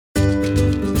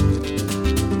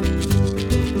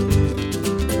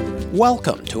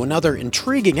Welcome to another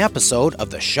intriguing episode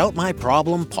of the Shout My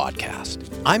Problem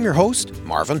podcast. I'm your host,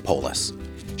 Marvin Polis.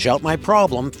 Shout My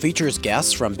Problem features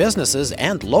guests from businesses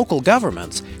and local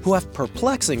governments who have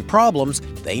perplexing problems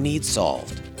they need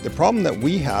solved. The problem that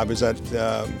we have is that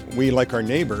we, like our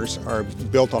neighbors, are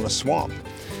built on a swamp.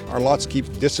 Our lots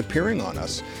keep disappearing on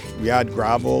us. We add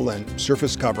gravel and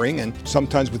surface covering, and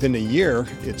sometimes within a year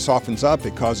it softens up,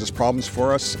 it causes problems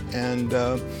for us, and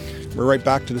we're right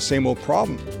back to the same old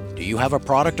problem. Do you have a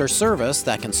product or service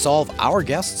that can solve our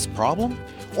guests' problem?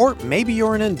 Or maybe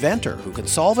you're an inventor who can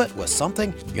solve it with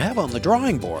something you have on the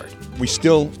drawing board. We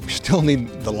still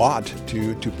need the lot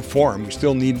to perform. We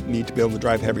still need to be able to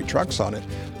drive heavy trucks on it,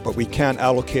 but we can't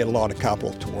allocate a lot of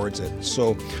capital towards it.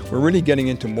 So we're really getting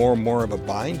into more and more of a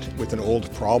bind with an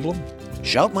old problem.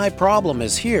 Shout My Problem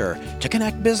is here to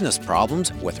connect business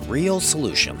problems with real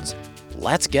solutions.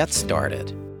 Let's get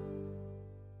started.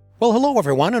 Well, hello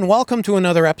everyone, and welcome to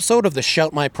another episode of the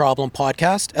Shout My Problem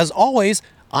podcast. As always,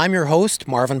 I'm your host,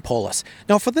 Marvin Polis.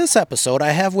 Now, for this episode,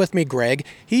 I have with me Greg.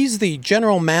 He's the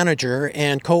general manager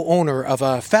and co-owner of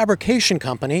a fabrication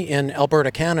company in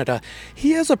Alberta, Canada.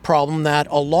 He has a problem that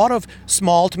a lot of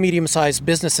small to medium-sized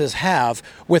businesses have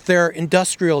with their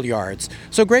industrial yards.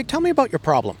 So, Greg, tell me about your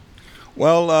problem.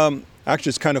 Well,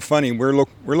 actually, it's kind of funny. We're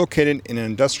located in an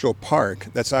industrial park.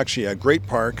 That's actually a great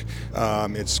park.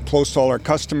 It's close to all our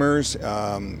customers.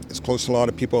 It's close to a lot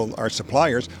of people, our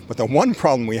suppliers. But the one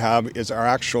problem we have is our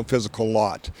actual physical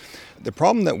lot. The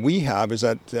problem that we have is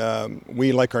that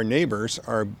we, like our neighbors,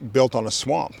 are built on a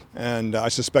swamp. And I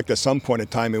suspect at some point in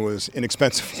time it was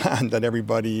inexpensive land that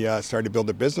everybody started to build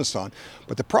their business on.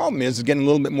 But the problem is it's getting a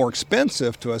little bit more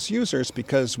expensive to us users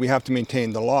because we have to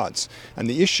maintain the lots. And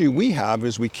the issue we have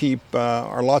is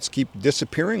our lots keep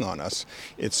disappearing on us.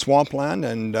 It's swampland,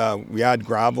 and we add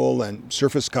gravel and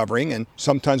surface covering, and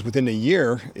sometimes within a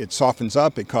year it softens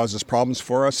up, it causes problems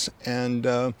for us, and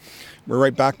we're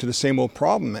right back to the same old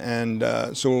problem. And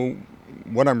so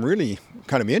what I'm really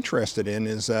kind of interested in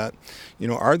is that,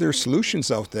 are there solutions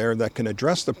out there that can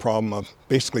address the problem of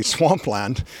basically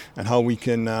swampland and how we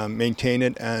can maintain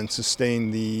it and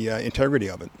sustain the integrity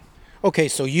of it? Okay,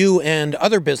 so you and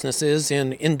other businesses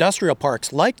in industrial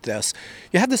parks like this,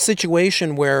 you have the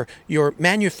situation where you're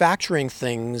manufacturing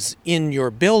things in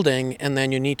your building and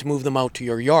then you need to move them out to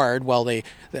your yard while they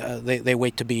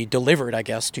wait to be delivered, I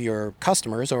guess, to your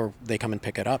customers, or they come and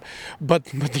pick it up. But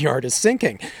the yard is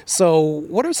sinking. So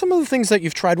what are some of the things that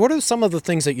you've tried? What are some of the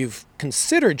things that you've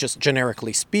considered, just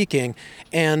generically speaking,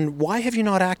 and why have you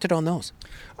not acted on those?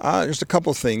 There's a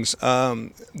couple of things.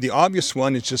 The obvious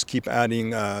one is just keep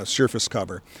adding surface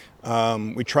cover.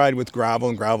 We tried with gravel,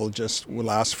 and gravel just will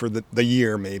last for the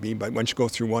year maybe, but once you go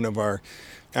through one of our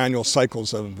annual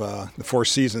cycles of the 4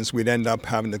 seasons, we'd end up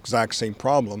having the exact same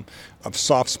problem of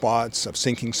soft spots, of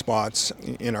sinking spots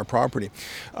in our property.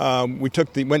 We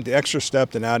went the extra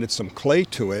step and added some clay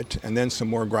to it and then some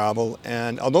more gravel,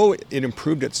 and although it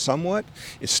improved it somewhat,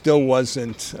 it still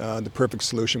wasn't the perfect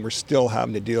solution. We're still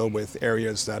having to deal with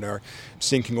areas that are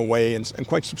sinking away and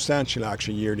quite substantial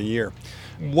actually year to year.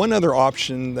 One other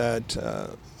option that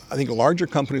I think larger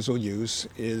companies will use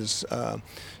is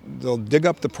they'll dig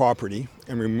up the property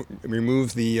and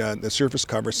remove the surface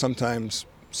cover, sometimes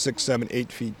 6, 7,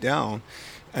 8 feet down,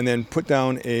 and then put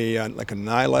down like a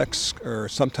Nylex or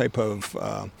some type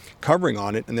of covering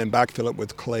on it, and then backfill it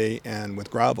with clay and with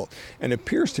gravel. And it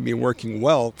appears to be working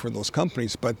well for those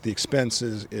companies, but the expense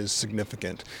is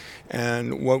significant.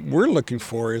 And what we're looking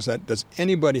for is that, does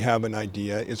anybody have an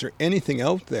idea? Is there anything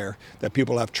out there that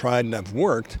people have tried and have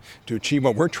worked to achieve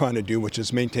what we're trying to do, which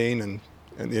is maintain and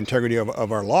the integrity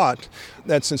of our lot?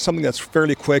 That's something that's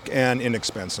fairly quick and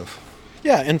inexpensive.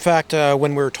 Yeah, in fact,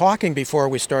 when we were talking before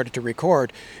we started to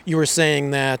record, you were saying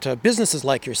that businesses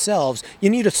like yourselves, you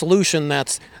need a solution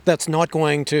that's not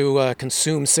going to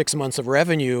consume 6 months of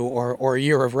revenue or a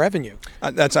year of revenue.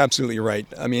 That's absolutely right.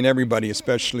 I mean, everybody,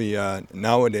 especially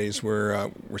nowadays, we're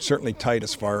certainly tight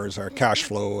as far as our cash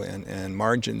flow and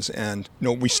margins. And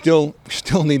we still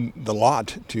need the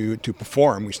lot to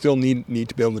perform. We still need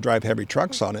to be able to drive heavy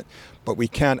trucks on it, but we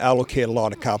can't allocate a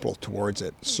lot of capital towards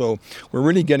it. So we're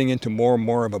really getting into more and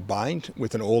more of a bind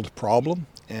with an old problem.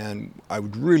 And I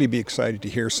would really be excited to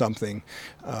hear something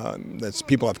that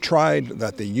people have tried,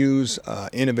 that they use,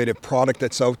 innovative product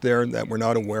that's out there that we're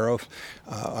not aware of.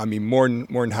 I'd be more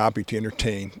than happy to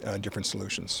entertain different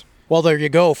solutions. Well, there you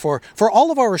go. For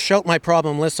all of our Shout My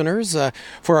Problem listeners,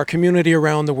 for our community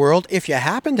around the world, if you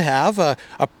happen to have a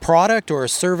product or a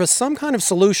service, some kind of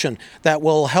solution that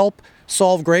will help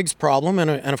solve Greg's problem, and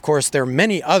of course there are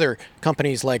many other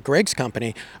companies like Greg's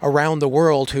company around the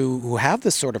world who have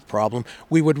this sort of problem,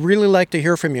 we would really like to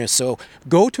hear from you. So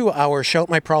go to our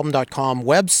shoutmyproblem.com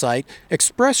website,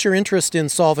 express your interest in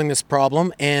solving this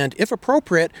problem, and if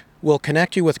appropriate, we'll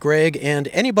connect you with Greg and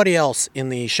anybody else in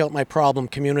the Shout My Problem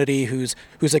community who's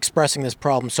expressing this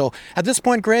problem. So at this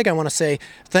point, Greg, I want to say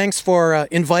thanks for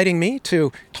inviting me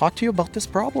to talk to you about this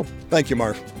problem. Thank you,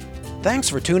 Marv. Thanks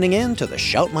for tuning in to the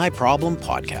Shout My Problem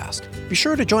podcast. Be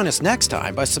sure to join us next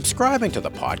time by subscribing to the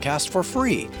podcast for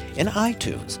free in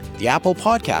iTunes, the Apple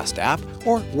Podcast app,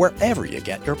 or wherever you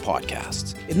get your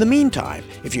podcasts. In the meantime,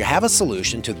 if you have a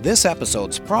solution to this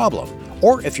episode's problem,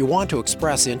 or if you want to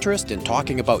express interest in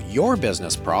talking about your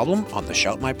business problem on the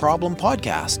Shout My Problem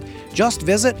podcast, just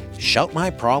visit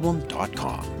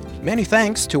shoutmyproblem.com. Many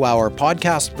thanks to our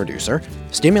podcast producer,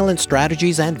 Stimulant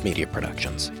Strategies and Media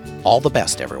Productions. All the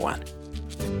best, everyone.